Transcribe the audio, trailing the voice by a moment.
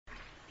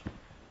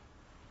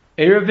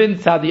Erevin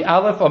Tzadi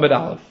Aleph Amid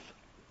Aleph.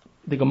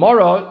 The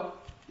Gemara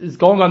is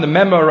going on the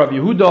Mema of Rav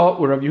Yehuda,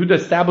 where Rav Yehuda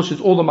establishes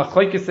all the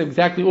machlekes,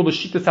 exactly all the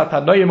shittas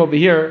hatanoim over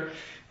here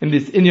in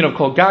this Indian of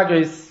called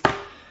Gagos.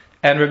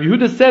 And Rav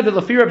Yehuda said that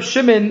Lafir Rav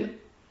Shimon,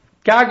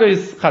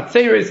 Gagos,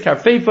 Chatzeres,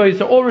 Karfeifos,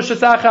 are all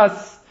Rishas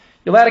Achas.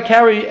 You're allowed to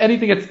carry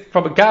anything that's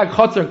from a Gag,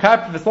 Chatzer, and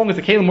Karfeif, as long as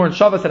the Kalim were in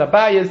Shabbos and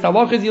Abayas.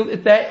 Halach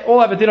is they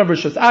all have a din of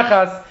Rishas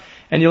Achas,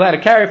 and you're allowed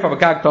to carry from a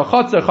Gag to a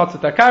Chatzer, Chatzer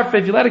to a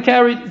Karfeif. You're allowed to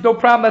carry, there's no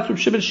problem. That's Rav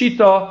Shimon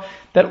Shita,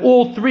 that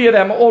all three of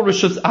them are all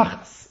Rishas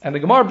Achas. And the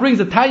Gemara brings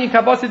a Tanya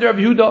Kavasi to Rav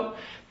Yehuda.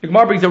 The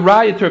Gemara brings a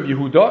Raya to Rav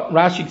Yehuda.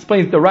 Rashi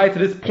explains the Raya to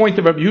this point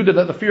of Rav Yehuda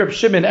that the fear of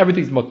Shimon,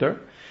 everything's mutter.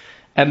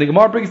 And the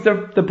Gemara brings the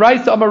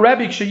Brayso Amar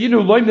Rabbi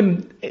Kshayinu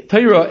Loimdim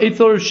Torah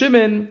Eitzel Rav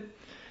Shimon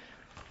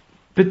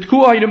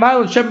B'Tkua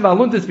Yinumayel and Shemim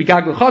Aluntis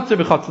B'Gagel Chatzer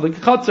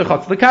B'Chatzer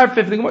Chatzer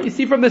Karfif. The Gemara, you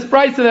see from this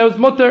Brayso that it was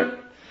mutter.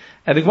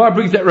 And the Gemara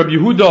brings that Rav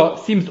Yehuda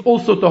seems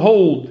also to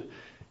hold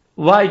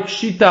like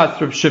Shitas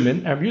Rav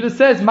Shimon. And Rav Yehuda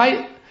says,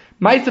 Ma'isa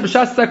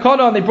B'Shas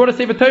Sakana, and they brought a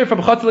Sefer Torah from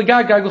Chatzer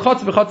L'Gag, Gag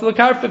L'Chatzer B'Chatzer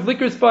L'Karfif,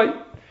 Liquor Spy.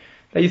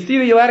 Now you see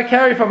that you're allowed to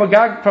carry from a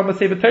Gag, from a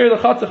Sefer Torah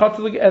L'Chatzer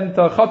and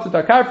Chatzer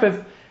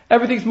L'Karfif.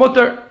 Everything's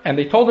mutter. And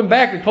they told him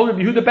back, they told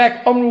Rabbi Yehuda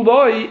back, Amru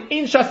Loi,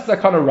 in Shas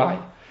Sakana Rai.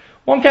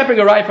 One can't bring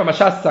a Rai from a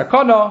Shas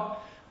Sakana,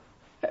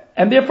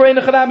 and therefore in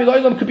the Chadami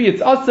Lo'ilam could be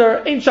its Aser,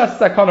 in Shas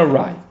Sakana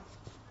Rai.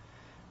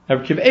 Now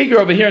Rav Kiv Eger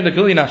over here in the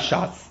Galina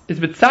Shas is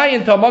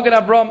B'tzayin to Magen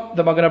Avram,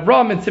 the Magen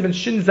Avram in Siman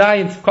Shin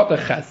Zayin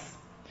Tzkot Ches.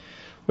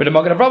 Where the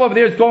Magen Avram over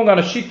there is going on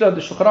a Shita,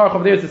 the Shulchan Aruch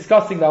over there is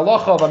discussing the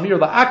halacha of Amir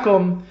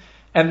La'akum,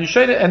 and the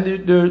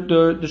Shulchan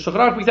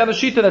Aruch brings down the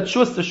Shita that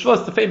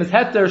Shvus, the famous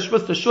heter,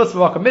 Shvus to Shvus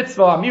v'Makam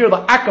Mitzvah, Amir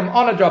La'akum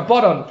on a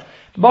Drabadan,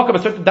 the Makam a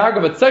certain darga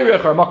of a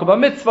Tzarech, or a Makam a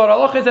Mitzvah, the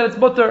halacha is that it's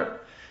mutter.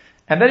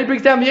 And then he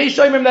brings down the Yesh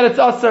Oimrim that it's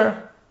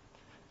Aser.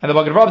 And the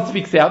Magen Avram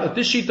speaks out that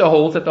this Shita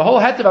holds that the whole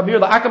heter of Amir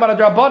La'akum on a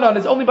Drabadan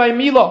is only by a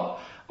Milah.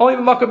 Only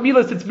by Makam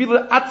Milah, since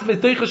Milah Atzm is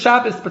Doicha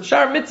Shabbos, but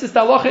Shar Mitzvah, the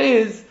halacha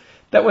is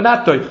that we're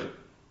not Doich.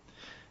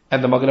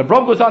 And the Magen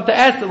Avram goes on to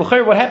ask that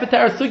what happened to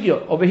our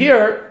sugya. Over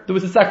here, there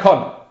was a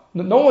sakana.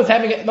 No one was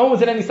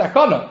in any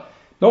sakana.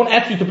 No one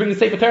asked you to bring the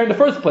Sefer Torah in the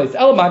first place.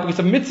 Elamai, because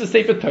of mitzvah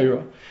Sefer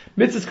Torah,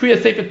 mitzvah's kriya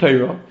Sefer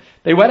Torah,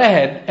 they went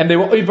ahead and they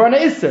were oivar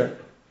na'isr.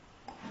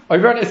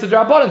 Oivar na'isr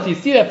drabanan. So you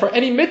see that for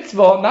any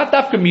mitzvah, not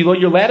dafka milo,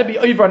 you're allowed to be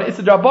oivar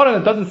na'isr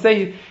drabanan. It doesn't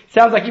say,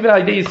 sounds like even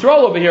Aidei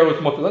Yisrael over here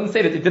was mutter. It doesn't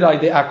say that they did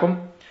Aidei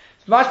Akum.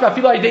 So mashma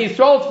feel Aidei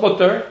Yisrael it's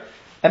mutter,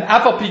 and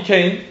Afal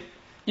Pikein,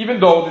 even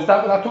though we're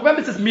not talking about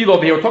mitzvah's milo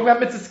over here, we're talking about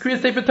mitzvah's kriya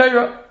Sefer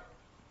Torah.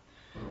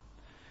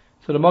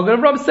 So the Magen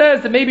Avram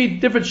says that maybe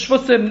different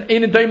shvusim,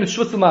 ein and doim and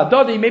shvusim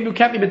la'adadi, maybe we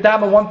can't be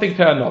medama one thing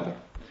to another.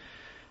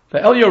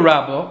 The Elio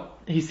Rabba,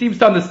 he seems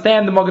to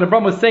understand the Magen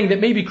Avram was saying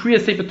that maybe kriya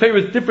Sefer Torah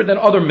is different than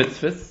other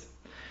mitzvahs.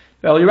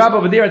 The Elio Rabba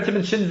over there at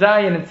Siman Shin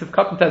Zayin and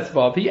Tzivkat and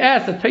Tesvav, he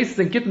asked that Taisus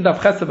and Gittin Daf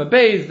Chesam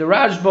Abeis, the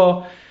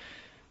Rajba,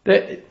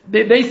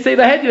 they say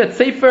the head that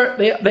Sefer,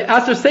 they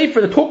ask their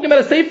Sefer, they're talking about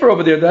a Sefer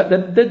over there, that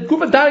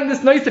Gufa dying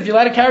this nice if you're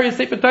allowed to carry a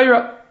Sefer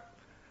Torah.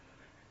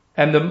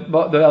 And the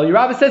El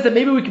Yerabah says that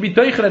maybe we could be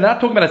doichel and not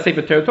talking about a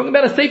Sefer Torah, talking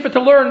about a Sefer to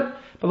learn.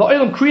 But the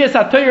Olam Kriyas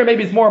HaTorah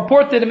maybe is more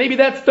important, and maybe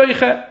that's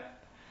doichel.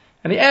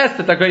 And he asked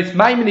that the Great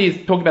Maimonides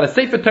is talking about a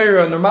Sefer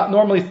Torah, and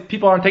normally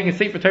people aren't taking a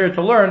Sefer Torah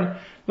to learn.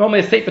 Normally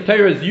a Sefer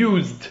Torah is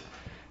used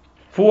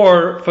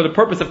for the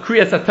purpose of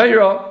Kriyas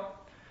HaTorah.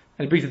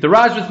 And he brings it to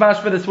Rajva's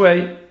mashma this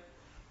way.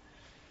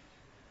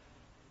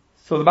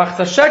 So the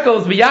Machzah Shekel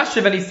is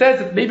V'yashiv, and he says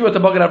that maybe what the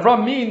Magen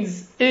Avram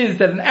means is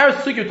that in our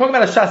Sugya, you're talking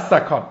about a Shas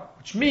Sakon.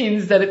 Which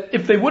means that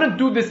if they wouldn't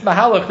do this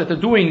mahalach that they're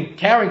doing,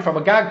 carrying from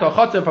a gag to a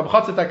chatzah, from a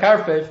chatzah to a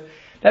karfev,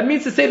 that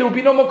means to say there would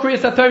be no more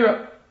kriyas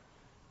haTorah.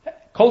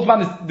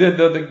 Kolzman, the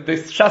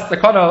shas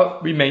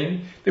sakana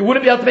remain. They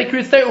wouldn't be able to make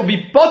kriyas haTorah. It would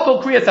be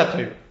bottle kriyas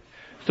haTorah.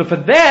 So for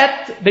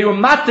that, they were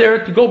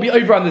matter to go be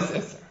over on this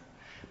esser.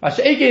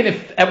 Masha'egin,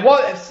 if at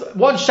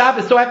one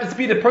Shabbos so happens to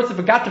be the person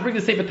forgot to bring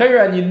the Sefer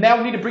Torah, and you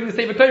now need to bring the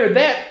Sefer Torah,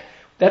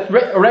 that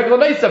regular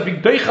nitzah,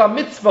 v'doicha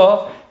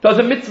mitzvah, is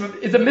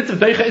a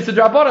mitzvah, doicha is a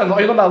drabanan, and the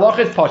halacha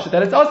is pasha,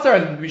 that it's aser,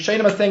 and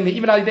Rishayim are saying that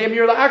even al yidei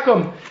amir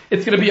la'akum,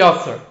 it's going to be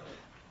aser.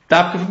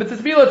 Dafka for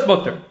mitzvah bila, it's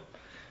mutter.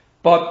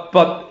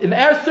 But in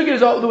our sugya,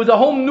 there was a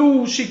whole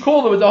new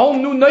shikol, there was a whole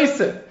new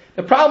nitzah.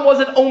 The problem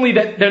wasn't only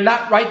that they're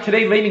not right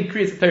today learning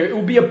kriyas haTorah. It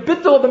would be a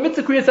bittul of the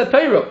mitzvah kriyas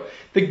haTorah.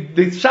 The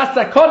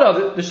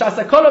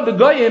shasakana, of the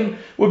goyim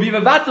would be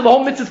mevatel the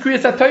whole mitzvah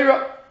kriyas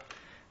haTorah.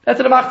 That's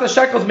in the Machzah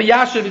Shekel's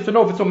miyashiv. If you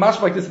know if it's so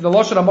much like this in the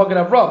Lashon HaMagen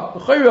Avram.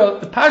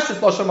 The Pashas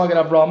Lashon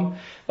HaMagen Avram.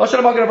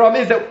 Lashon HaMagen Avram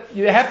is that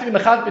you have to be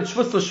mechad mit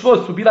shvus to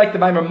shvus. Would be like the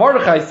Maimer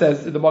Mordechai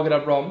says in the Magen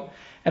Avram.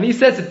 And he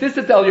says that this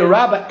is El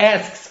Yerabah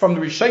asks from the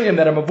Rishayim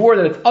that are mavur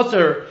that it's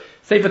Aser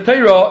Sefer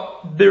Torah.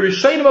 The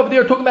Rishayim over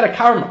there are talking about a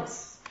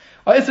karmas.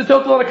 It's a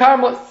total on a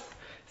karmas.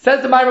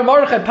 Says the Maimer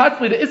Mordechai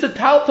Patzli that it's a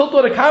total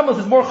on a karmas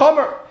is more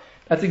chomer.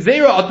 That's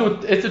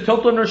Xera. It's a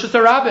total on Rosh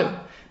Hashanah.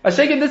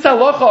 Ashegin this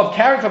halacha of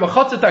carrying from a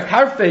chatzah to a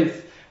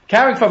karfeis,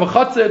 carrying from a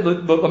chatzah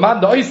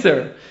l'man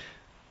da'oser,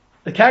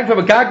 carrying from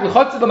a gag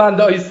l'chatzah l'man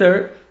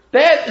da'oser,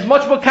 That is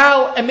much more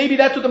kal, and maybe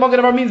that's what the Magen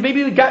Avraham means.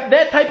 Maybe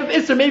that type of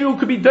Isser, maybe it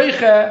could be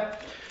doiche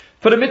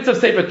for the mitzvah of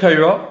Sefer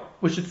Torah,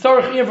 which is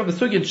tzarech in from the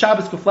sugi in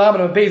Shabbos Kuflam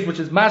and Beis, which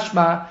is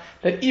mashma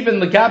that even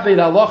legabe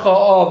the halacha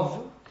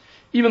of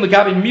even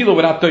legabe milo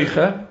we're not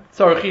doiche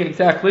tzarech in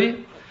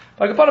exactly.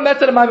 Like upon a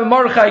method of my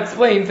Marachai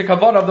explains the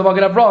kavanah of the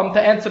Magen Avraham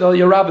to answer the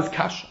Yerab's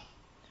kasha.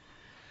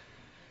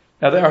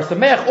 Now the Ar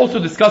Sameach also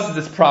discusses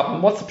this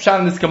problem. What's the pshat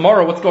in this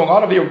Gemara? What's going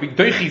on over here? Would be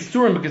doichi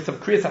surim because of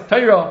kriyas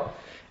HaTorah.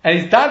 And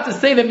he's done to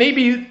say that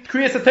maybe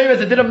kriyas HaTorah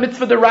is a din of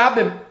mitzvah the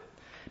rabbim.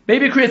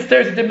 Maybe kriyas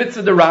HaTorah is a din of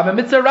mitzvah the rabbim.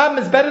 Mitzvah rabbim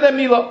is better than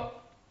milo.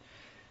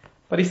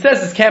 But he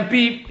says this can't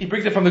be. He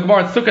brings it from the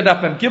Gemara in Sukkah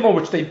Daf Mem Gimel,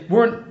 which they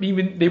weren't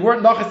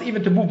nachas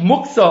even to move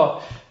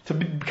muksa to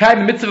become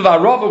a mitzvah of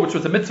arava, which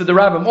was a mitzvah the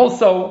rabbim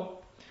also.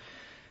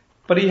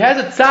 But he has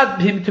a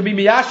tzad to be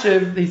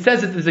miyashiv. He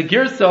says it is a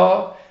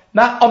girsa,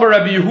 not Amar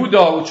Rabbi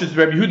Yehuda, which is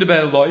Rabbi Yehuda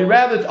ben Eloi.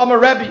 Rather, it's Amar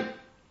Rabbi.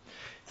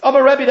 It's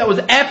Amar Rabbi that was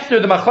after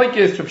the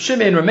machlokes of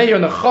Shimon, Rameir,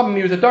 and the Chum.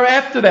 He was a dar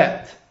after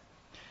that.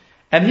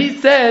 And he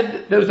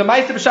said there was a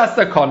ma'aseh b'shas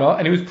sakana,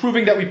 and he was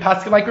proving that we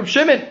paskin like Reb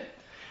Shimon.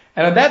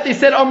 And on that they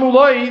said,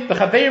 Amuloi, the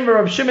Chaverim of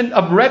Reb Shimon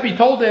of Rebbe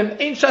told him,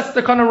 Ain't Shas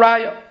Takana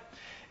Raya.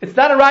 It's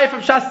not a Raya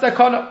from Shas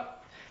Takana.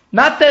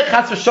 Not that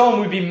Chas V'Sholem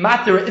would be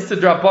matter Issa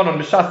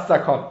Drabanon B'Shas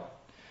Takana.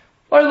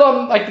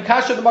 Like the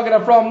Kasha of the Magen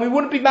Avraham, we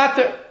wouldn't be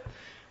matter.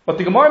 What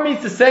the Gemara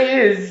means to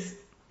say is,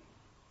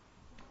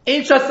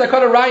 Ain't Shas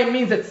Takana Raya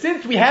means that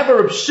since we have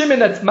a Reb Shimon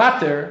that's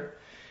matter,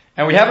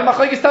 and we have a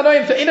Machlokes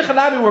Tanoim, so Einach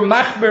Hanami we're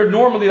machmer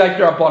normally like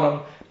the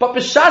Rabbanon. But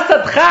b'shas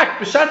adchak,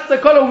 b'shas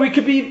zakona, we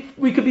could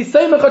be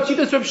saying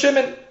mechachidus Reb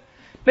Shimon.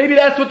 Maybe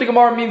that's what the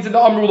Gemara means in the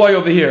Amrulai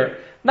over here.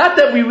 Not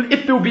that we would,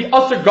 if there would be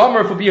Asr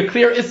Gomer, if it would be a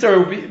clear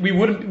Isser, we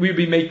would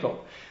be Mekel.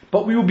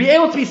 But we would be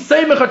able to be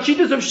saying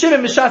mechachidus Reb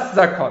Shimon b'shas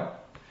zakona.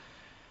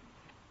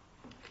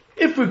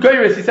 If we go,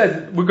 as he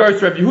says, we go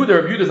to Rabbi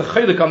Yehuda, Rabbi Yehuda is a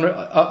chaylik on,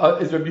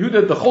 is Rabbi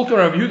Yehuda, the Cholton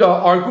and Rabbi Yehuda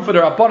are Gufa the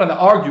Rabbanan that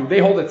argue, they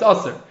hold it's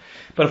Asr.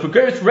 But if we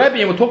go to Rabbi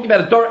and we're talking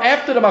about a door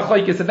after the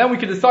Machlokes, and then we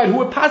can decide who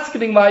we're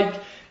paskening like,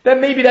 then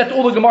maybe that's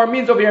all the Gemara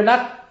means over here,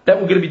 not that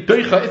we're going to be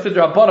doicha Issa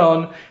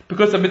Drabanan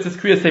because of mitzvahs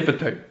Kriya Sefer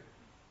Torah.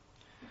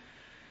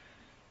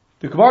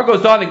 The Gemara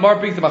goes on, the Gemara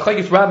brings the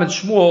Machlokes Rav and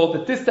Shmuel,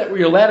 that this that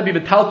we're allowed to be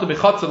metalta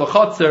b'chatzer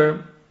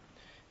l'chatzer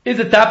is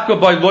a tapka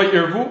by loy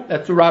irvu,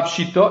 that's a Rav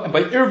Shita, and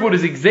by irvu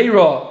is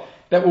Gzeira,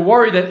 that we're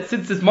worried that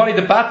since it's money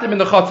to batim in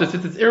the chatzer,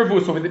 since it's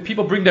irvu, so when the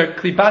people bring their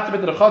kli batim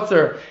into the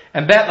chatzer,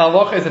 and that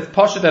halacha is it's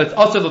pasha that it's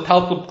also the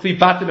talta kli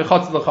batim in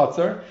chatzer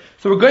l'chatzer.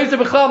 So we're going to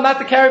b'chal not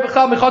to carry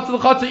b'chal mechatzer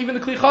l'chatzer, even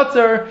the kli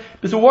chatzer,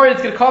 because we're worried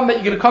it's going to come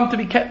that you're going to come to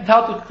be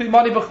talta kli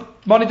money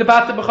to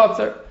batim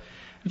b'chatzer.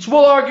 And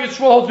Shmuel argues,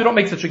 Shmuel holds we don't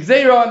make such a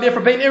gzeira, and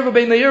therefore bein irvu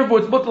bein le'irvu,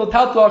 it's mutal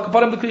talta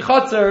kapadim the kli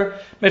chatzer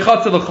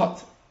mechatzer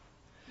l'chatzer.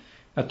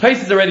 Now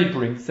Taisus already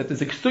brings that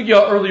there's a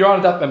sugya earlier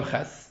on at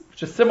Memches,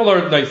 which is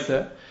similar to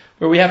Noise,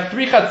 where we have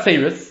three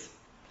chatzeris,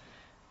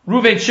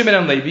 Ruvain, Shimon,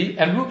 and Levi,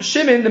 and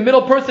Shimon, the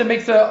middle person,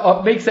 makes a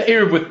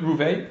erev with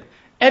Ruvain,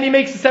 and he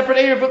makes a separate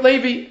erev with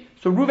Levi.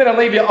 So Ruvain and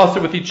Levi are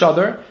also with each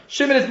other.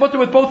 Shimon is mutter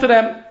with both of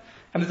them.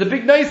 And there's a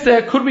big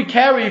Noise, could we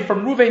carry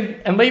from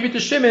Ruvain and Levi to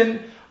Shimon?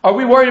 Are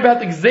we worried about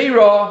the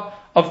gzeira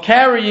of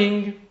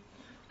carrying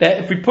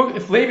that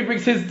if Levi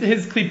brings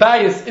his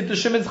klibayis into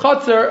Shimon's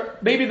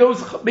chatzar, maybe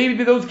those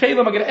kalim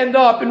are going to end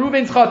up in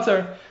Ruvain's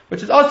chatzar,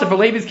 which is also for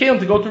Levi's kalim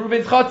to go to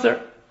Ruvain's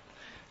chatzar.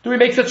 Do we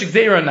make such a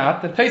gzeira or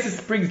not? The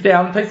Taisus brings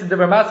down, Taisus the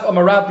Ramas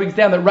Amarav brings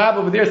down that Rav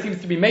over there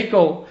seems to be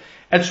Mekel,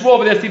 and Shmuel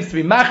over there seems to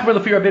be Machmer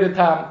Lefir Abed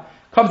Tam.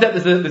 Comes out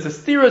there's a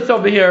steerus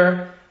over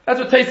here.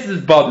 That's what Taisus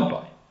is bothered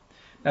by.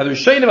 Now the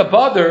Rishonim are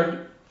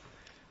bothered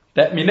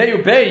that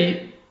Minei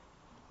Ubei,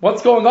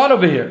 what's going on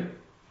over here?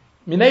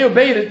 Minei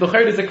Ubei, the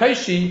Chayr is a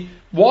Kaishi.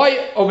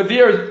 Why over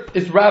there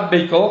is Rav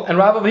Mekel and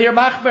Rav over here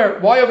Machmer?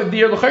 Why over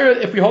there, the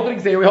Chayr, if we hold it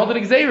Gzeira, we hold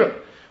it Gzeira.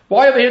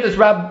 Why over here is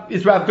Rav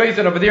Geiser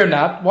and over there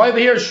not? Why over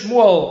here is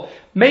Shmuel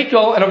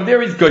Mekel and over there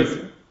is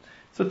Geiser?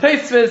 So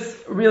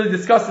Taisvis really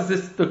discusses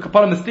this, the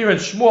Kapanim Mystir and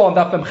Shmuel and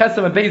Daf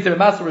Chesem and Bezer and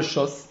Maser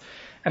Rishos.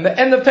 And the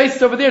end of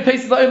Taisvis over there,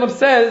 Taisvis La'ilam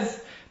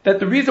says that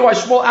the reason why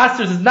Shmuel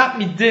Asters is not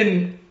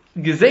Midin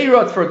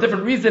Gezeira, it's for a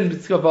different reason,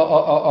 it's of a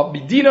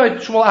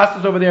Midina, Shmuel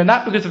Asters over there,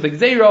 not because of the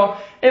Gezeira.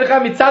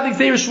 Elcham Mitzadik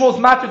Gezeira, Shmuel's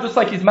matter just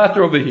like he's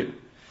matter over here.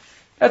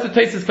 That's what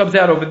Taisvis comes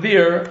out over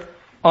there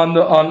on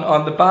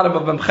the bottom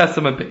of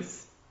Chesem and Bezer.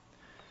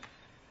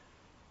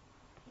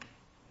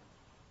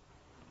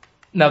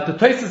 Now, the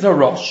Taisus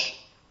HaRosh,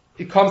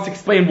 it comes to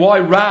explain why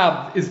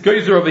Rav is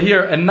Geyser over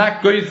here and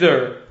not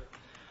Geyser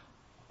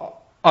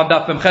on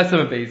Daf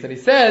Chesem Beis. And he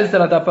says that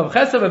on Daf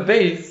Chesem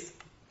Beis,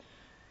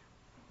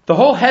 the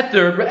whole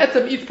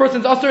heter, each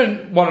person's usher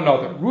in one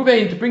another.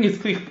 Ruvain to bring his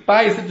kli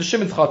bias into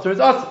Shimon's chatzar is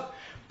usher.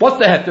 What's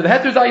the heter? The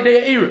heter is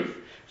Aidei Erev.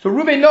 So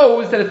Ruvain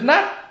knows that it's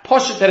not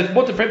poshut that it's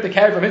mutter for him to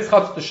carry from his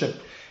chatzar to Shimon.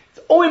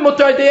 It's only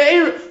mutter Aidei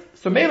Erev.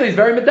 So mainly he's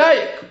very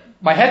medayik.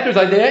 My heter is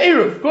Aidei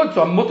Erev. Good,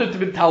 so I'm mutter to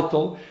be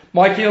taltal.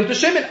 My kelim to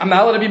Shimon. I'm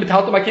not allowed to be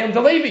metaltal my kelim to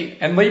Levi.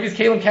 And Levi's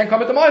kelim can't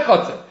come into my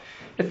chatzar.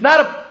 It's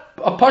not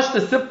a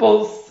pashta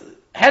simple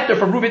heter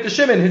from Ruvain to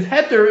Shimon. His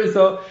heter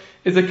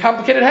is a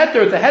complicated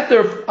heter. It's a heter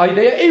of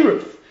idea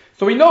eruv.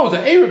 So he knows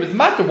that eruv is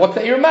matter. What's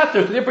the eruv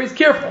matter? So therefore he's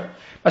careful.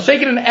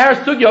 Mashakin in air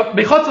sugya,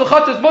 mechatz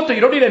l'chatz is mutter.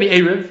 You don't need any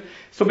eruv.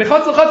 So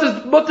mechatz l'chatz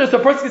is mutter. So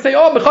a person can say,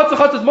 oh, mechatz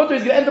l'chatz is mutter.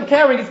 He's going to end up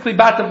carrying his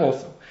klibatim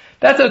also.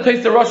 That's how the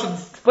Tosfos Rosh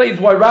explains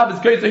why Rav is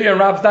going to here and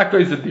Rav is not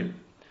going to there.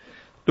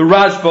 The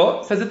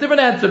Rashba says a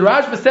different answer. The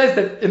Rashba says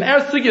that in air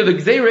sugya the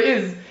gzeira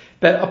is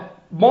that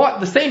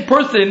the same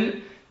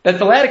person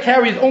that's allowed to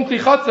carry his own kli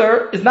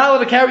chatzar is not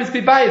allowed to carry his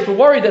kli bayis. We're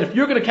worried that if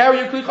you're going to carry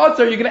your kli chatzar,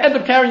 you're going to end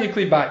up carrying your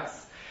kli bayis.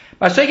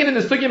 Mashaken in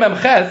the sugya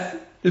memches,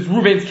 there's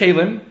Ruvain's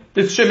kalim,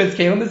 there's Shimon's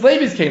kalim, there's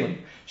Levi's kalim.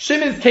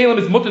 Shimon's kalim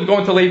is mutter to go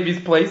into Levi's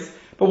place,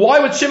 but why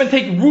would Shimon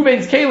take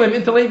Ruvain's kalim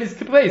into Levi's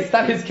place? It's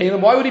not his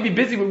kalim. Why would he be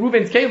busy with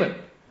Ruvain's kalim?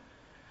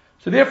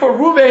 So therefore,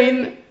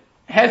 Ruvain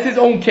has his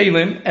own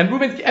kalim,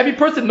 and every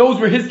person knows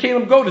where his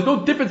kalim go. There's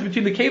no difference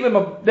between the kalim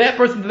of that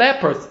person to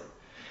that person.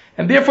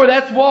 And therefore,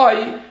 that's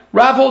why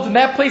Rav holds in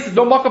that place is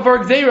no makkah for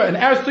gzeira. In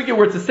our sugya,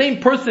 where it's the same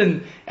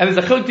person and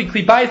there's a chiluk to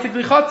kli bayis and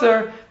kli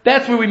chatzar,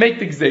 that's where we make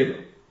the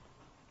gzeira.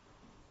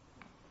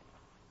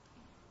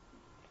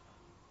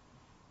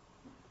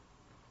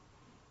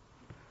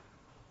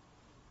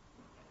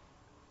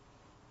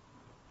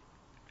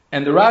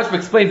 And the Rashba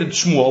explains in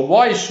Shmuel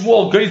why is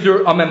Shmuel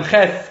geyser on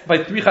memches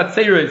by 3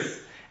 chatzeres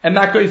and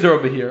not geyser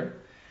over here.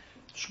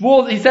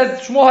 Shmuel, he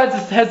says, Shmuel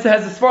has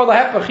a svar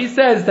lahepach. He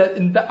says that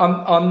in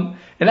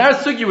our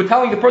sugi, we're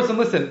telling the person,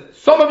 listen,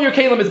 some of your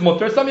kalim is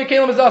mutter, some of your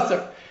kalim is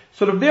aser.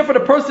 So therefore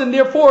the person,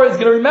 therefore, is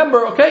going to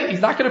remember, okay, he's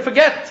not going to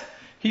forget.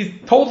 He's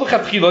told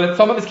l'chatchila that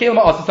some of his kalim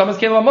are aser, some of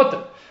his kalim are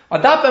mutter.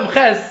 Adap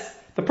emches,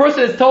 the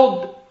person is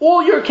told,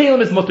 all your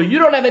kalim is mutter, you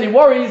don't have any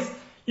worries,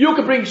 you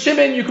can bring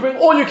Shimon, you can bring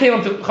all your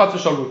kalim to Chatzar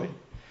Shal Ruvain.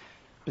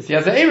 But he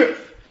has an eruv.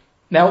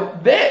 Now,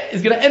 that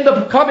is going to end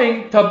up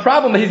coming to a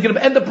problem that he's going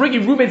to end up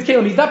bringing Reuben's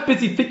kalim. He's not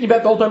busy thinking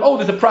about the whole time, oh,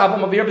 there's a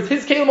problem over here, but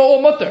his kalim are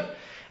all mutter.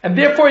 And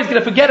therefore he's going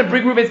to forget and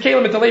bring Reuben's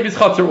kalim into Levi's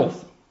chatzar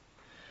also.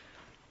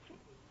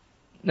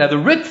 Now the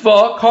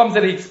Ritva comes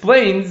and he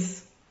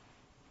explains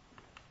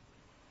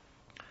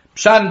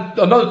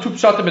another 2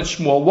 pshatim in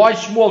Shmuel. Why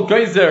Shmuel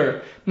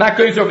geyser, not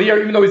geyser over here,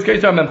 even though he's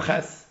geyser on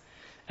memches.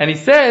 And he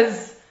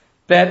says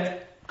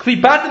that kli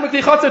batim and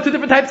kli chatzar are 2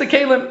 different types of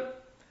kalim.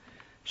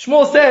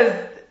 Shmuel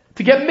says,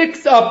 to get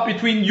mixed up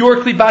between your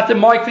klibatim,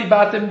 my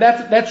klibatim,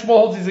 that Shmuel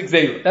holds his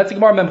exeir. That's the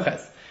Gemara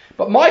Memches.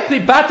 But my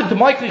klibatim to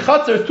my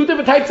klichatzar is 2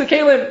 different types of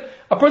kalim.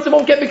 A person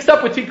won't get mixed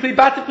up between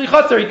klibatim and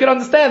klichatzar. He can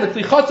understand that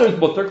klichatzar is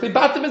butter,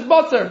 klibatim is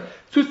basar.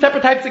 2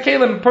 separate types of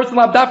kalim. A person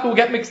labdafka will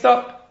get mixed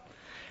up.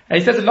 And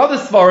he says another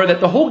svara that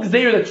the whole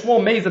exeir that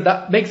Shmuel makes in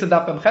Daf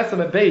Memches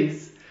and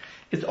Beis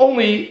is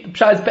only the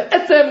pshaz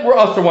be'etzem we're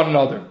us for one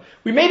another.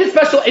 We made a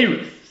special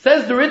eruv.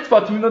 Says the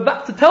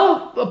Ritva to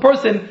tell a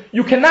person,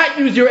 you cannot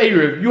use your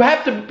Eruv. You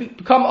have to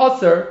become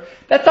Aser.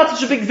 That's not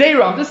such a big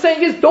Zera. I'm just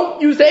saying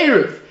don't use the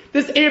Eruv.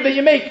 This Eruv that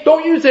you make,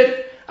 don't use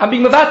it. I'm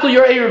being Levatel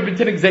your Eruv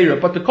into Zera.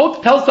 But the code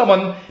to tell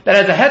someone that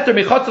has a Heter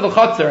Mechatzer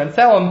L'Chatzer and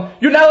tell him,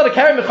 you're not allowed to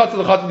carry Mechatzer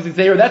L'Chatzer with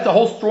Zera, that's a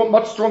whole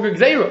much stronger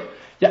Zera.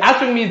 You're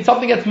asking me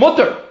something that's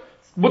Mutter.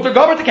 Mutter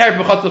Gover to carry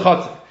Mechatzer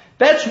L'Chatzer.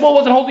 That Shmuel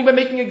wasn't holding by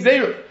making a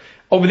Zera.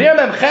 Over there,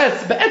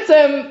 Memches,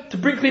 Be'etzem, to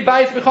bring Kli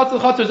Bayis Mechatzer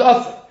L'Chatzer is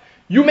Aser.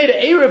 You made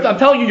an Eruv, I'm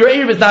telling you, your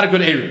Eruv is not a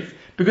good Eruv.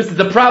 Because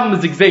the problem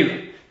is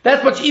Xera.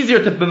 That's much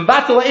easier to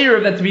battle an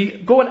Eruv than to be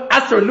going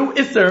Aser, a new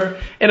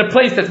Isser, in a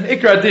place that's an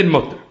Ikra Adin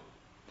Mutter.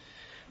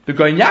 The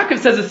Goyin Yaakov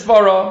says a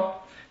Svara,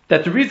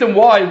 that the reason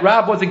why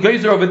Rab was a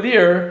Geyser over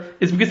there,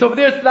 is because over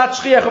there it's not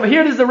Shchiach. Over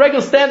here it is a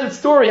regular standard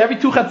story. Every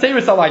 2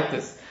 Chatzeris are like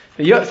this.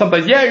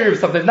 Sometimes Eruv,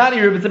 sometimes not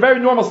Eruv. It's a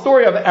very normal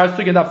story of Ar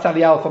Sugin Daf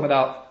Sali Aleph Amud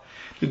Aleph.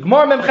 The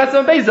Gemara Memches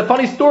and Beis is a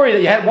funny story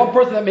that you had one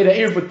person that made an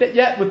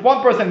Eruv with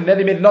one person, and then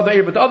he made another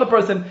Eruv with the other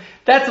person.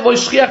 That's a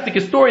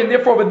shchiachtik story, and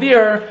therefore over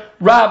there,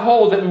 Rav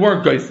holds that we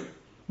weren't geyser.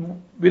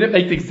 We didn't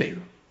make the gzeira.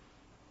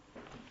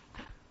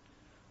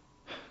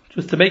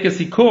 Just to make a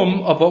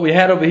sikum of what we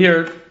had over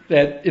here,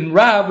 that in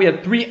Rav we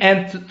had 3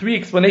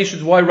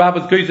 explanations why Rav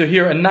was geyser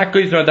here and not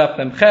geyser on Daf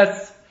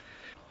Memches.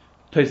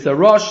 Tosfos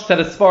Rosh said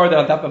as far that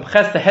on Daf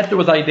Memches the heter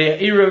was idea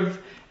Eruv.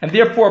 And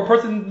therefore, a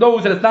person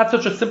knows that it's not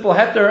such a simple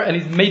heter, and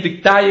he's made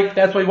the dayik.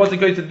 That's why he wasn't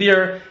geyser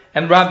there,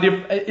 and Rav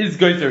is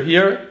geyser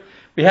here.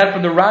 We had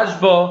from the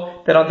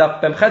Rashba that on the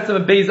Memchetzim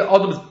and Beis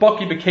Adam is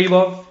baki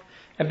bekalov,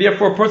 and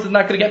therefore a person is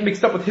not going to get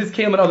mixed up with his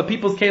kalim and other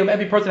people's kalim.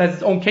 Every person has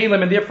his own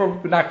kalim, and therefore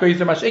we're not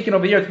geyser. Mashakin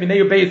over here to be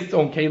Neu Beis its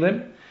own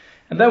kalim.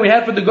 And then we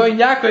had from the Goyin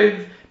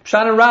Yaakov,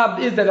 Pshan and Rav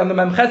is that on the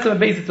Memchetzim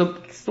and Beis it's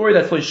a story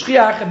that's like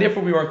shchiach, and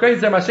therefore we weren't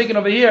geyser. Mashakin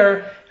over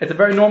here, it's a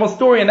very normal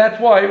story, and that's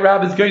why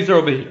Rav is geyser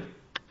over here.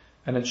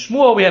 And in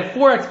Shmuel, we had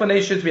 4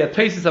 explanations. We had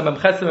Tosfos of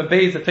Memchesim and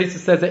Beis. The Tosfos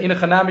says that in a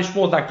Chanami,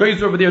 Shmuel is not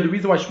geyser over there. The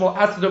reason why Shmuel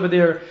asks over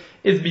there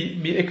is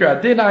Ikra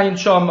Adin Ayin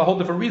Sham, a whole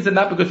different reason,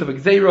 not because of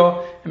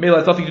Xera. And Mela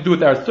has nothing to do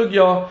with our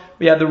Sugya.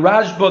 We had the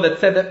Rashba that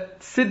said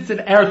that since in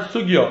our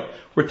Sugya,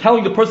 we're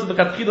telling the person the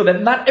Chatchila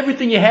that not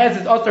everything he has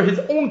is Aser. His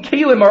own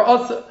Kalim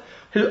are Aser.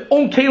 His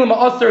own Kalim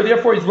are Aser.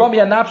 Therefore, he's Rami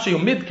Anapshi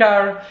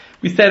Midkar.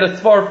 We said 2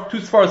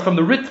 svaras from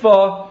the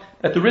Ritva,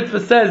 that the Ritva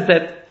says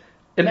that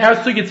in our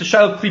sugi it's a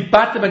shayla kli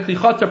batim and kli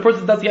chatzar. A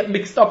person doesn't get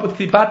mixed up with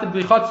kli batim,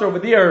 kli chatzar over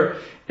there.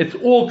 It's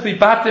all kli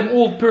batim,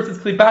 all person's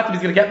kli batim.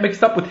 He's going to get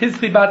mixed up with his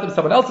kli batim,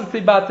 someone else's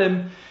kli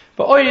batim.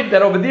 But oid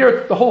that over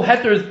there, the whole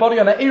heter is body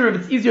on an eruv.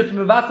 It's easier to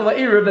mevatel an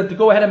eruv than to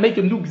go ahead and make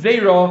a new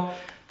gzeira.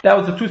 That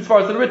was the 2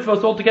 svaras in Ritva.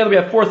 So altogether we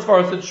have 4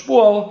 svaras in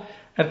Shmuel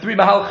and 3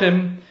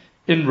 mahalchim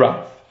in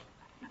Rav.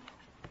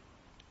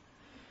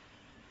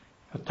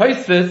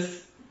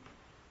 Tosfos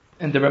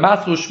and the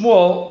Ramasru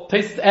Shmuel,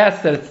 Tosfos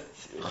asks that it's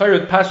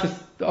Chayrut Pashas,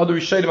 the other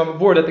Rishonim on the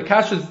board, that the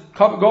Kash is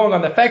going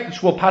on the fact that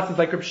Shmuel passes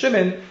like Reb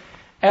Shimon.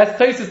 Asks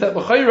Tosfos that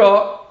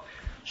L'chayra,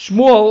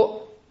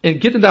 Shmuel in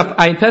Gittin Daf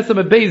Ayin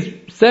Tesam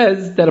Beis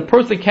says that a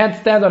person can't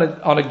stand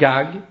on a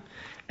gag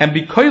and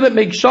be koilet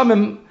make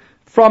shamim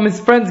from his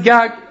friend's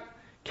gag,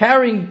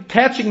 catching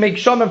make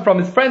shamim from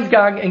his friend's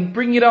gag and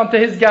bringing it onto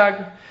his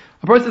gag.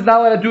 A person is not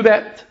allowed to do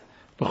that.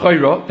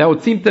 L'chayra, that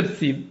would seem to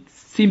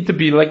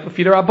be like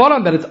Fidar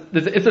Rabbanan, that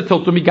it's a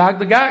tilt to migag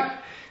the gag.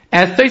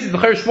 As Tosfos, the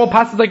Chayyur Shmuel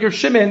passes like Reb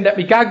Shimon, that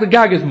migag the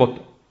gag is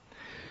mutter.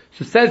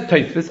 So says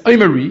Tosfos,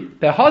 Oimari,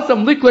 that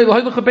Hasam Liklei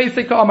L'hoydach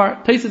HaBeisei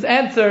Ka'amar. Tosfos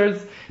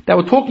answers that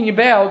we're talking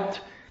about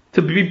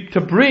to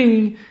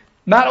bring,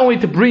 not only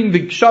to bring the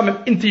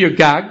gshamim into your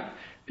gag,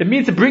 it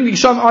means to bring the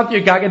gshamim onto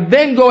your gag and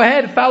then go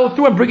ahead, follow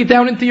through and bring it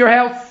down into your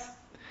house.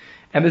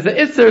 And there's an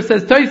isser,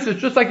 says Tosfos,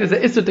 just like there's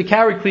an isser to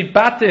carry kli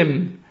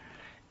batim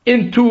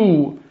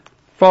into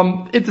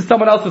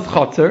someone else's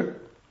chotzer,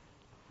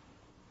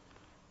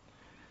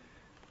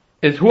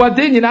 is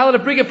huadin, you're not allowed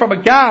to bring it from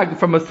a gag,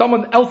 from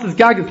someone else's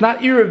gag, it's not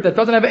eruv, that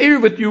doesn't have an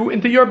eruv with you,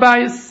 into your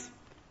bias.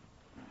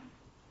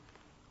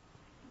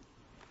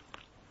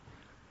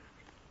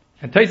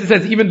 And Tosfos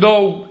says, even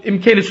though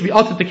imkain should be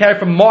also to carry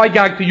from my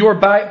gag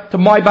to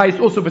my bias,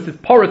 also versus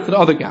porous to the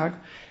other gag.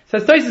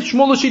 Says Tosfos,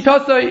 Shmuel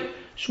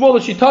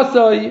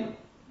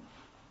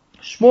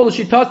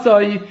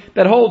L'shitasai,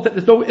 that holds that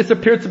there's no isser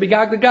appears to be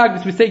gag the gag,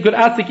 because we say good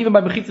asik even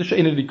by mechitza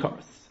she'ein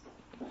dikaros.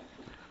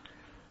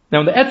 Now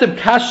in the etzem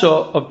kasha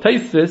of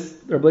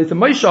Tosfos, Rabbi Eliezer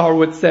Moshe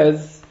Horowitz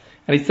says,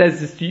 and he says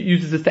this, he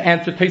uses this to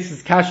answer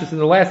Tosfos kashas in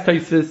the last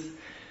Tosfos.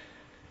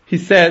 He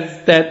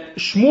says that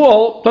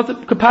Shmuel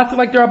doesn't capacity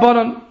like the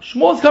Rabbanan.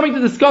 Shmuel is coming to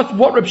discuss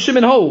what Reb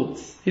Shimon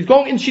holds. He's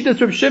going in Shittas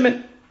Reb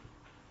Shimon.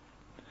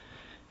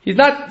 He's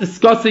not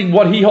discussing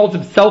what he holds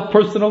himself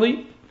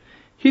personally.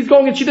 He's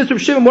going in Shittas Reb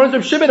Shimon. What does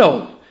Reb Shimon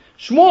hold?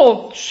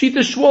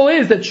 Shittas Shmuel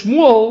is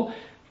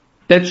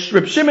that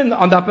Reb Shimon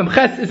on the Apem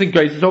Ches isn't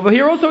Geiser. Over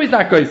here also he's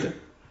not Geiser.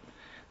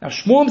 Now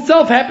Shmuel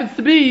himself happens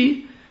to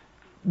be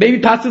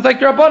maybe passes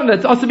like the Rabbanan.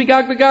 That's also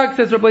Bigag Bigag,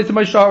 says Rabbi Eliezer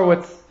Moshe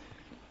Horowitz.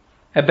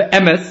 And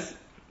Be'emes,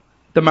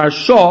 the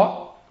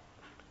Marsha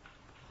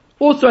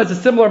also has a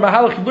similar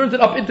mahalach. He learns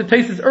it up into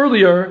Tosfos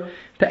earlier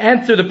to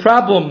answer the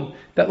problem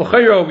that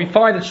l'chayro we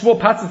find that Shmuel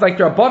passes like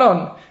the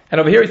Rabbanan,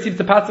 and over here he seems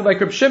to pass like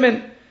Reb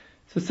Shimon.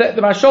 So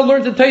the Marsha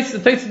learns in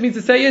Tosfos. The Tosfos means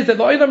to say is that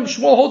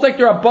Shmuel holds like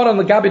the Rabbanan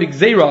l'gabi the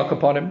gzeira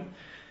upon him.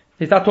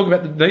 He's not talking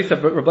about the nice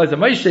of Rabbi Eliezer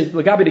Moshe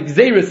l'gabi the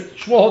gzeiris.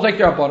 Shmuel holds like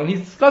the Rabbanan.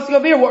 He's discussing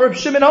over here what Reb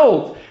Shimon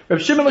holds.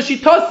 Reb Shimon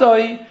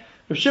l'shitasai,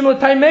 Reb Shimon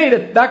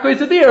l'taimei, that goes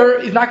there.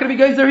 He's not going to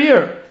be geyser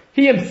here.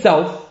 He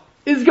himself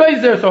is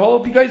geyser, so he'll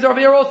be geyser over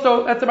here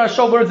also. That's the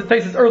Mashal learns in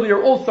Tosfos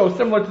earlier, also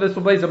similar to this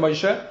with Eliezer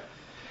Moshe.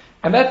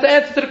 And that's the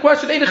answer to the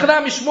question. Ein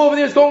Chadam Shmuel over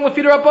there is going with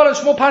Fidar Rabbanan.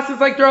 Shmuel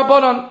passes like the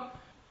Rabbanan.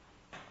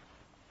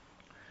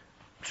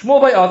 Shmuel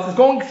by us is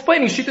going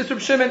explaining Shittas Reb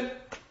Shimon.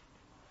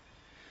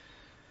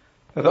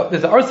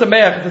 There's an Arsa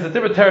Meach, there's a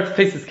different terror to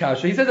Tosfos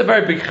Kasha. He says a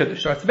very big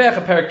chiddush. Arsa Meach,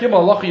 a parak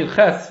Gimel, Halacha Yud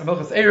Ches, from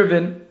Hilchos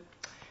Eruvin.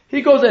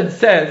 He goes and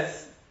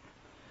says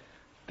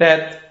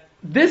that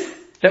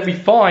that we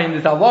find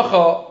is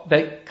halacha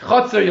that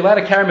chatzar, you're allowed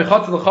to carry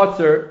mechatzer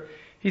l'chatzar.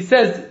 He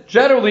says,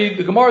 generally,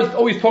 the Gemara is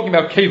always talking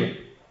about kalim.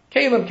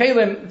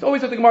 Kalim, it's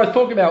always what the Gemara is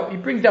talking about. He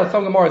brings down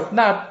some Gemara,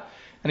 not,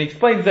 and he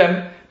explains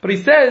them, but he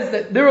says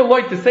that they're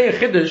like to say a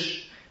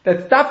chiddush,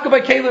 that's dafka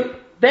by kalim.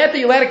 That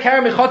you're allowed to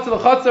carry mechatzer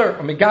l'chatzar,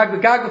 or megag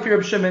l'gag l'fi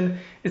Reb Shimon,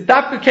 is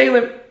dafka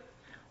kalim.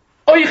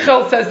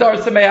 Oichel, says the Ar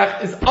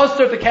Sameach, is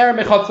usher to carry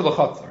mechatzer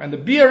l'chatzar. And the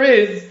beer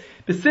is,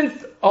 but since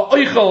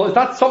oichel is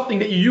not something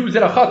that you use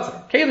in a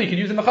chatzar, keli you can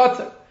use in the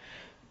chatzar.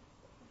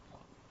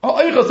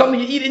 Oichel is something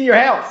you eat in your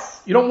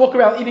house. You don't walk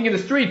around eating in the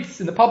streets,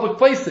 in the public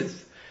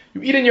places.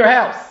 You eat in your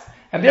house.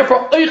 And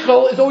therefore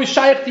oichel is always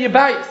shaykh to your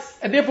bayis.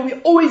 And therefore we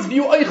always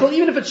view oichel,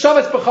 even if it's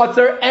Shabbos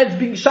b'chatzar, as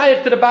being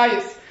shaykh to the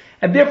bayis.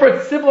 And therefore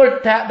it's similar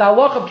to the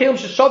halach of kelim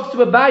sheshavs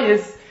to a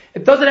bayis.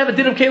 It doesn't have a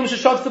din of kelim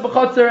sheshavs to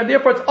b'chatzar, and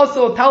therefore it's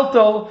also a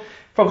taltal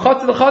from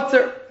chatzar to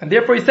chatzar. And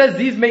therefore he says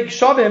these make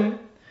shavim,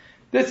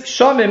 this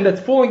shamim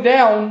that's falling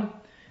down,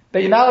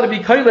 that you're not allowed to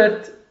be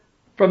kailet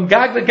from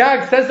gag to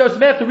gag, says the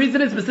Osmech, the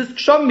reason is, this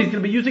shamim he's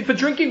going to be using for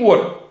drinking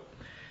water.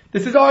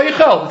 This is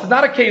oichel, this is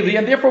not a keli,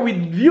 and therefore we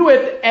view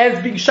it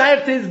as being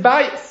shaykh to his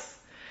bias.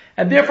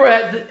 And therefore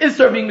it has the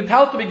isser being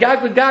metal to be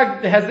gag to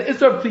gag, it has the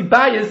isser of kli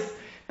bias,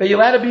 that you're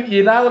not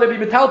allowed to be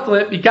metal to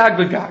it, be gag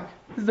to gag.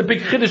 This is a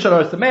big chiddush on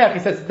our Osmech. He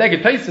says it's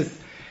negative Tosfos.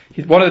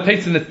 He's one of the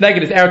Tosfos that's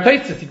negative is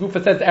Tosfos. He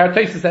Gufa says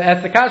Tosfos and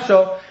asks the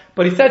kasha.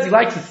 but he says he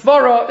likes his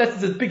svara. This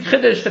is his big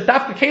chiddush that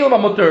dafka kelim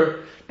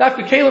amutter.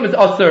 Dafka kelim is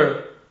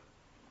aser.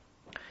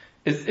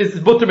 Is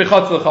butter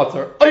mechatzer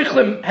lechatzer.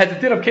 Oichlim has a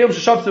din of kelim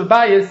sheshavs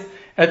v'bayis,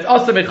 and it's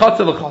aser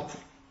mechatzer lechatzer.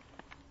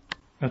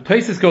 Now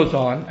Taisus goes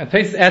on, and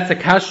Taisus adds a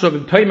kasha of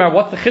Taimar,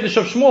 what's the chiddush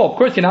of Shmuel? Of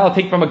course, you're not allowed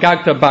to take from a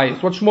gag to a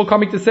bayis. What's Shmuel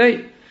coming to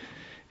say?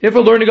 If we're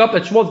learning up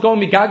that Shmuel's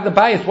going to be gag the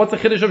bayis, what's the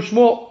chiddush of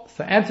Shmuel?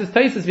 So answers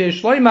Taisus via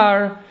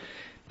Shloimar,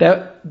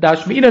 that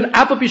Shmeina and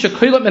Apple Pisha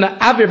Koilim in an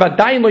Avir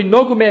Vadayin Loi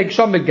Nogu Me'eg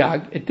Shom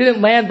Gag. It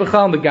didn't land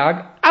B'chal in the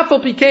gag. Apple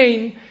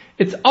Pikain,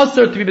 it's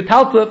usher to be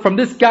betalta from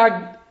this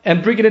gag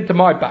and bring it into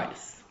my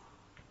bayis.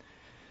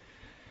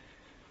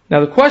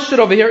 Now the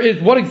question over here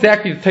is, what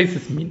exactly does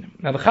Taisus mean?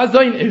 Now the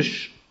Chazayin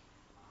Ish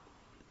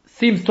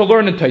seems to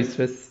learn in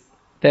Tosfos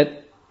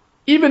that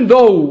even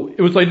though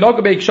it was like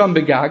Nogabeik Sham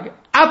Begag,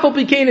 Afal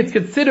Pikain it's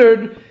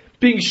considered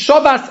being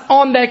Shabbos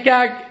on that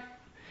gag.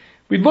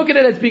 We look at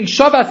it as being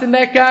Shabbos in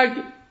that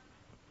gag.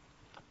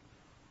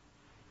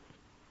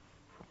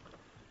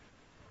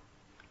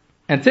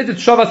 And since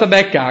it's Shabbos on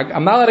that gag,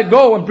 I'm not allowed to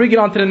go and bring it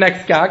on to the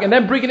next gag and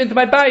then bring it into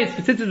my bayis.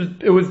 But since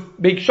it was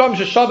Beik Sham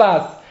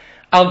Shabbos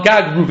al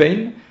gag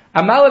Ruvain,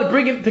 I'm not allowed to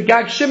bring it to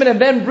gag Shimon and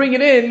then bring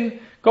it in.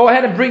 Go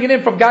ahead and bring it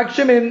in from Gag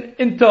Shimon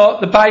into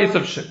the bayis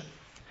of Shimon.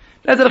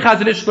 That's what the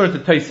Chazon Ish learned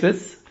at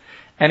Tosfos,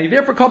 and he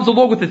therefore comes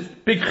along with this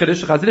big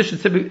chiddush. Chazon Ish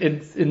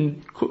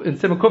in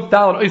Simon Kuf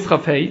Dal and Ois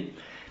Chafei,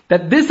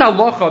 that this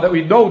halacha that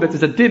we know that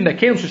there's a din that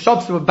came to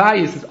Shabbos of a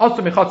bayis is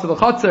also mechatzer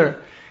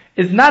l'chatzer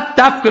is not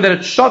dafka that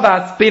it's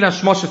Shabbos bein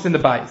hashmoshes in the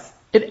bayis.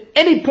 At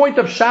any point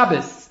of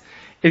Shabbos,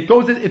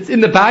 it's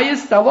in the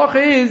bayis. The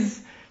halacha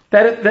is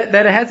that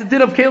it has a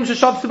din of kelim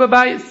Shabbos of a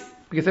bayis.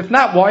 Because if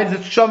not, why is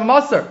it Shabbos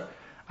Maser?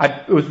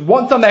 It was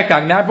once on that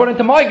gag, now I brought it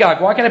into my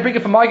gag. Why can't I bring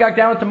it from my gag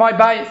down into my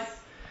bayis?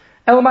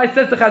 Elamai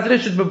says the Chazon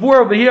Ish is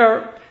before over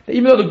here, that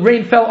even though the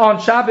grain fell on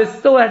Shabbos,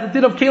 still has a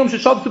din of kelim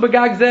sheshavsu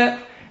b'gag zeh,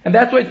 and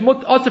that's why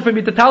it's also for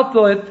me to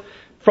taltal it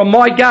from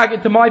my gag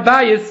into my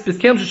bayis, this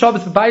kelim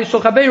sheshavus b'bayis shel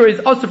chaveira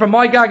is also from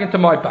my gag into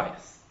my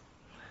bayis.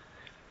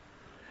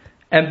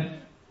 And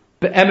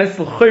the emes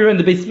l'chayr and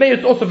the Beis Meir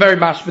is also very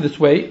mashma this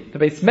way. The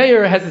Beis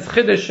Meir has his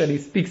chiddush, and he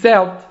speaks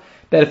out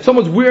that if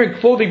someone's wearing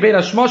clothing bein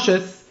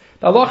hashmoshes,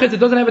 the halach is it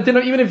doesn't have a din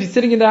of, even if he's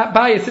sitting in that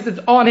bayis, since it's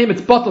on him,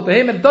 it's bottled to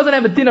him, and it doesn't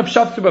have a din of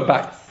shavsu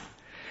b'bayis.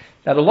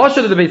 Now the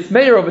lashon of the Beis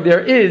Meir over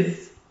there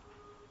is,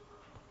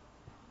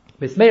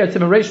 Beis Meir,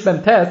 Tzimmer Reish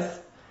Mem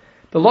Tes,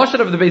 the lashon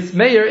of the Beis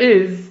Meir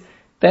is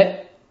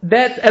that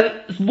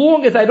as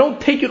long as I don't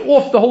take it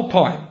off the whole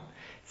time,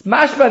 it's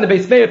mashma in the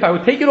Beis Meir, if I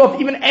would take it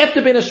off even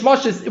after bein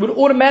hashmoshes, it would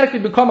automatically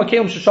become a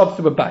kelim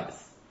sheshavsu b'bayis.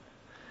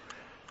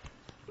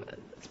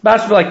 It's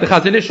mashma like the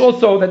Chazon Ish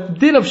also, that the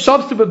din of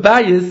shavsu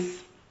b'bayis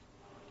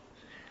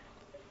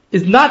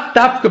is not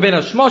dafka ben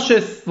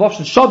hashmoshes.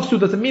 Lashon shavsu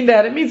doesn't mean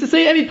that. It means to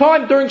say any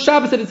time during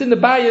Shabbos that it's in the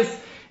bayis,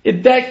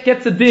 that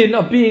gets a din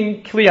of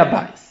being kliya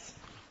bayis.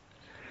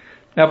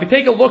 Now, if we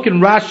take a look in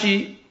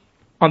Rashi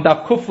on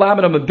Daf Kuf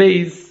Lamed on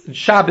Beis in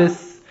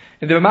Shabbos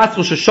in the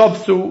Matzul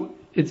Shavsu,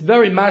 it's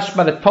very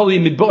mashma that totally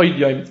midboid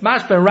yom. It's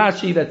mashma in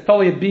Rashi that's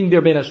totally being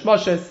there ben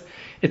hashmoshes.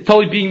 It's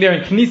totally being there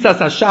in Knisas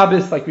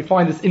HaShabbos, like we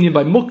find this Indian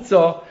by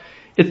Muktzah.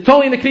 It's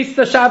totally in the Knisas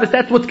HaShabbos.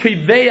 That's what's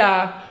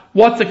kriveya.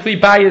 What's a kli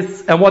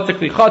bayis and what's a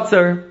kli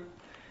chotzer?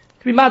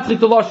 To be matzrik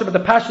the lashon, but the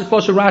pashtus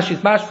lashon Rashi is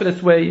mashma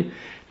this way.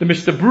 The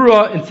Mishnah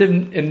Berurah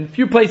in a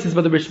few places,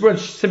 but the Mishnah Berurah in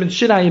Simon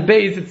Shinai and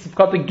Beis, it's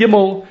called the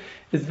Gimel,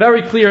 is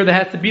very clear. There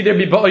has to be there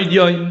b'ba'id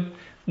yoim,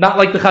 not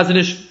like the Chazon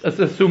Ish is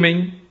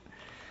assuming.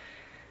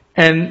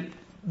 And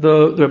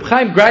the Reb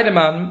Chaim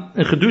Greideman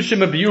in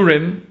Chedushim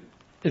Abiurim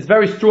is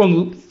very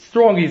strong.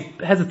 He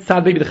has a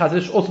tzad, maybe the Chazon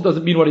Ish also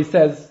doesn't mean what he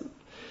says.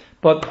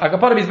 But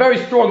Akapanim is very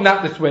strong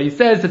not this way. He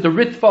says that the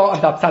Ritva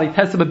on the Tzadi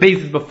Tesama base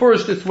is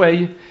befurish this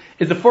way,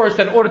 is the first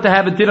that in order to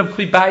have a din of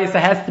Kli Bayis, it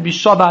has to be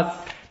Shabbat,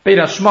 Bein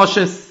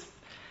HaShmoshes.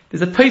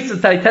 There's a Tais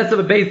of Tzadi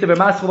Tesama base, the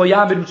B'Masfel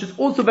Yamid, which is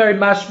also very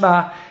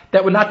mashma,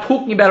 that we're not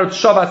talking about it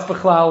Shabbat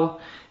B'chlal.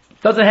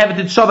 It doesn't have it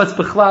in Shabbat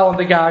B'chlal on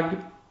the Gag.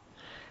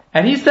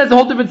 And he says a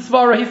whole different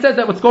svara. He says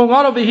that what's going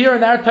on over here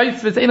in our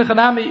Taisvis,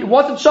 it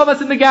wasn't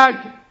Shabbat in the Gag.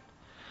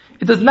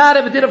 It does not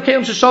have a din of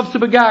Kelim Sheshav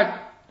Subagag.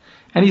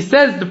 And he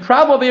says the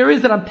problem here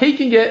is that I'm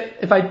taking it,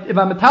 if I'm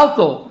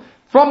metaltal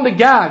from the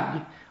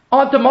gag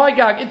onto my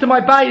gag into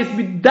my bayis,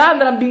 be done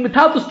that I'm being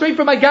metaltal straight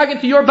from my gag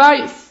into your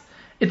bayis.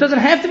 It doesn't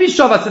have to be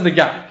shavas in the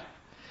gag.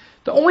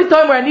 The only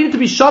time where I needed to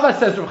be shavas,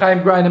 says Reb Chaim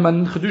Greideman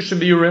and Chedushim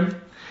Biurim,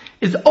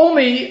 is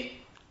only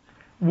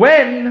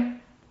when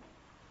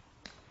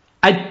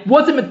I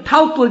wasn't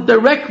metaltal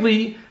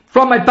directly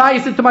from my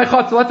bayis into my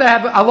chotzer. Let's say I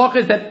have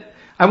halachas that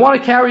I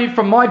want to carry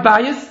from my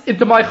bayis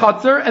into my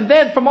chotzer, and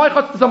then from my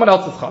chotzer to someone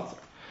else's chotzer.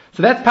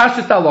 So that's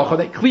Pashtus halacha,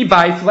 that kli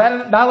bayis,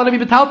 not allowed to be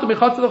metaltal from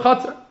chotzer to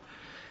chotzer.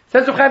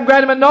 Says Reb Chaim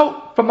Greideman,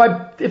 no,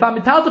 if I'm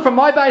metaltal from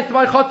my bayis to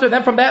my chotzer,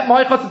 then from that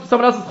my chotzer to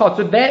someone else's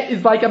chotzer, that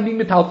is like I'm being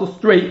metaltal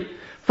straight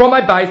from my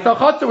bayis to a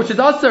chotzer, which is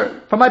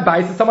aser, from my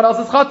bayis to someone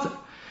else's chotzer.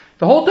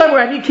 The whole time where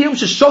I need kiyum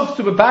sheshov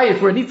to a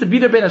bayis, where it needs to be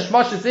there ben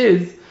hashmashis,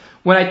 is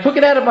when I took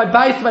it out of my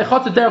bayis to my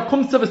chotzer, there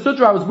kumtza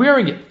v'sudra, I was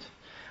wearing it.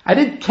 I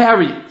didn't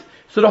carry it.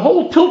 So the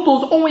whole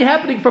tiltal is only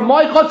happening from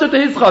my chatzar to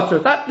his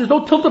chatzar. There's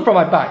no tiltal from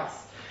my bias.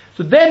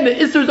 So then the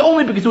isser is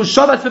only because it was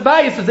shavas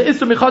v'bayis, so the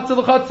isser michatzar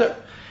l'chatzar.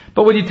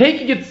 But when you're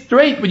taking it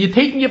straight, when you're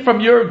taking it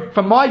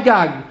from my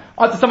gag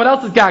onto someone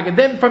else's gag, and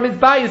then from his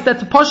bias,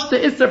 that's a push the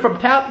isser from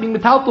being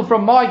metaltal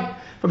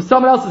from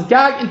someone else's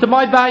gag into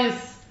my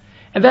bias.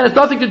 And that has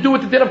nothing to do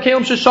with the din of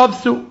kelim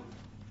sheshavsu.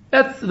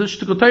 That's the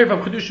shtickle Torah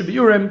from Chedusha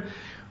B'Urim.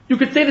 You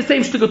could say the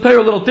same shtickle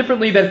Torah a little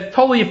differently, that it's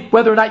totally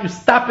whether or not you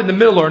stop in the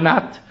middle or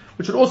not,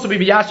 which would also be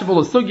b'yashavul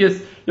or sugyas.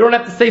 You don't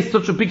have to say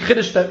such a big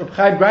chiddush that Reb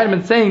Chaim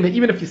Greinman is saying that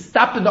even if you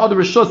stopped in the other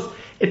rishus,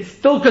 it's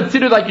still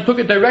considered like you took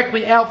it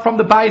directly out from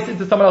the bias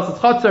into someone else's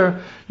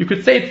chatzar. You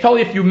could say it's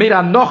totally if you made a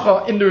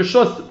nocha in the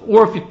rishus,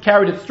 or if you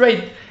carried it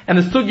straight. And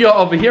the sugya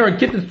over here in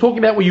Gittin is talking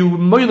about where you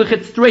moilich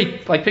it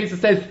straight, like Tesa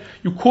says,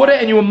 you caught it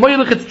and you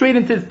moilich it straight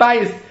into his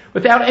bias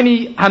without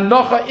any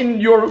hanocha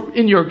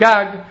in your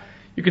gag.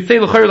 You could say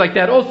l'chayr like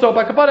that also.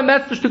 But Kabbalah,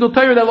 that's the shtickle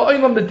Torah that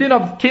l'oilam the din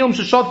of kelim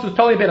sheshavsu is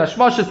telling about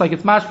hashmashis, like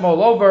it's mashma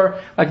all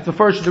over, like it's the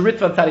first the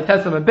ritva tzadi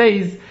tesam and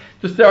beis.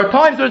 Just there are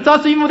times where it's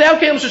also even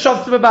without kelim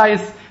sheshavsu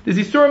v'bayis. There's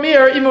isurim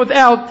here even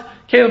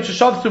without kelim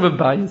sheshavsu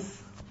v'bayis.